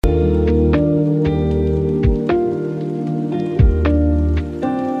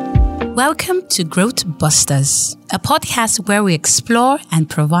Welcome to Growth Busters, a podcast where we explore and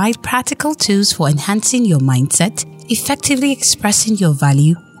provide practical tools for enhancing your mindset, effectively expressing your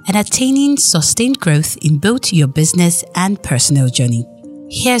value, and attaining sustained growth in both your business and personal journey.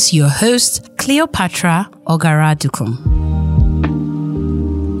 Here's your host, Cleopatra Ogara Dukum.